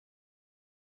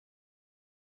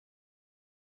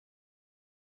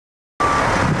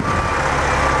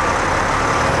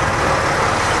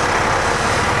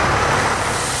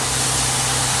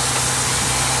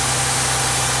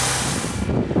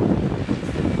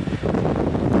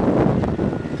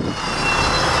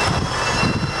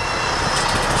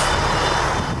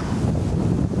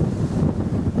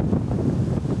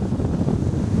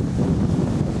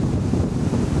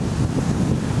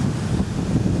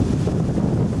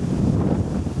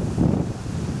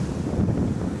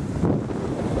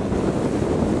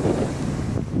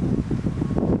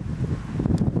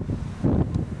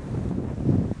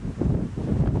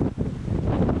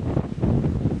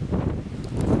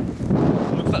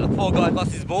the poor guy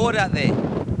lost his board out there.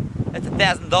 That's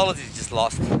 $1,000 he's just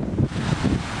lost.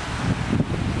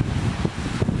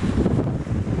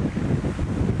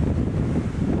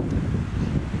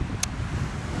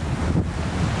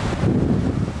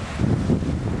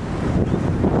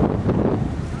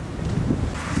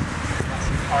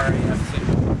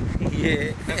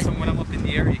 Yeah. That's when I'm up in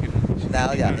the air, you can.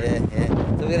 No, yeah. So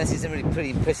we're going to see some really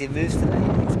pretty impressive moves today.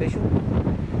 Anything special?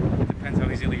 Depends how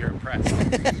easily you're impressed.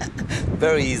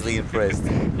 Very easily impressed.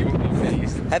 You won't be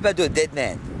phased. How about do a dead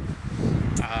man?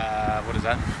 What is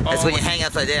that? That's when you hang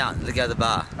upside down, let go of the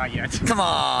bar. Not yet. Come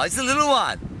on, it's a little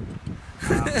one.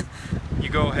 You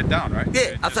go head down, right?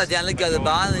 Yeah, upside down, let go of the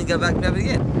bar, and then go back and grab it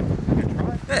again. I can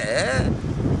try. Yeah.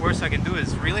 Worst I can do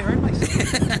is really hurt myself.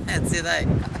 That's it, eh?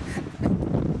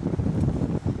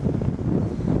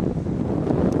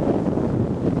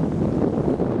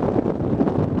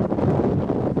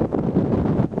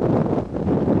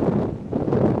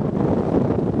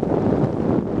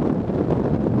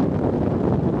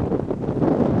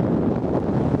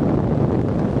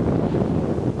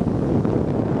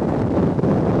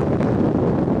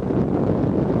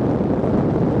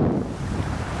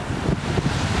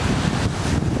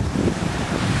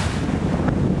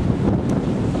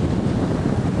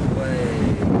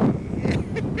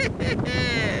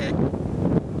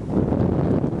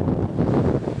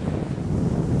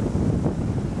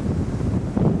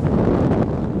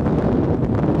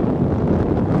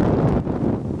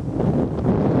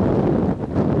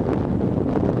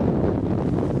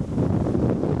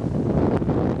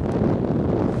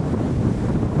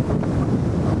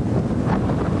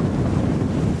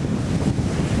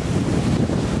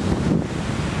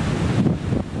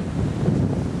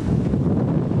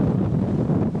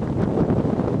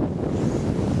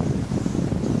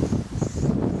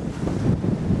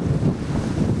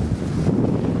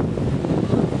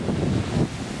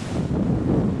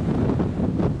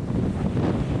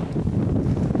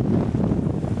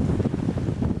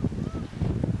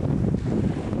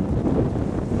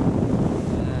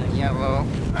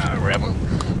 Rebel.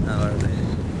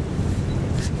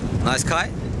 Nice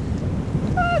kite?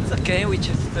 It's okay, we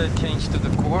just changed to the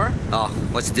core. Oh,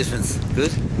 what's the difference?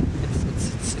 Good?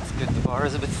 It's good, the bar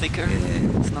is a bit thicker,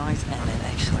 Yeah. it's nice, and it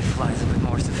actually flies a bit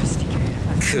more sophisticated.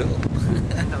 Cool.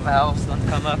 The valves don't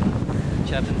come up,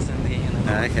 which happens in the...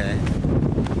 Okay.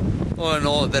 All in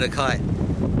all, a better kite.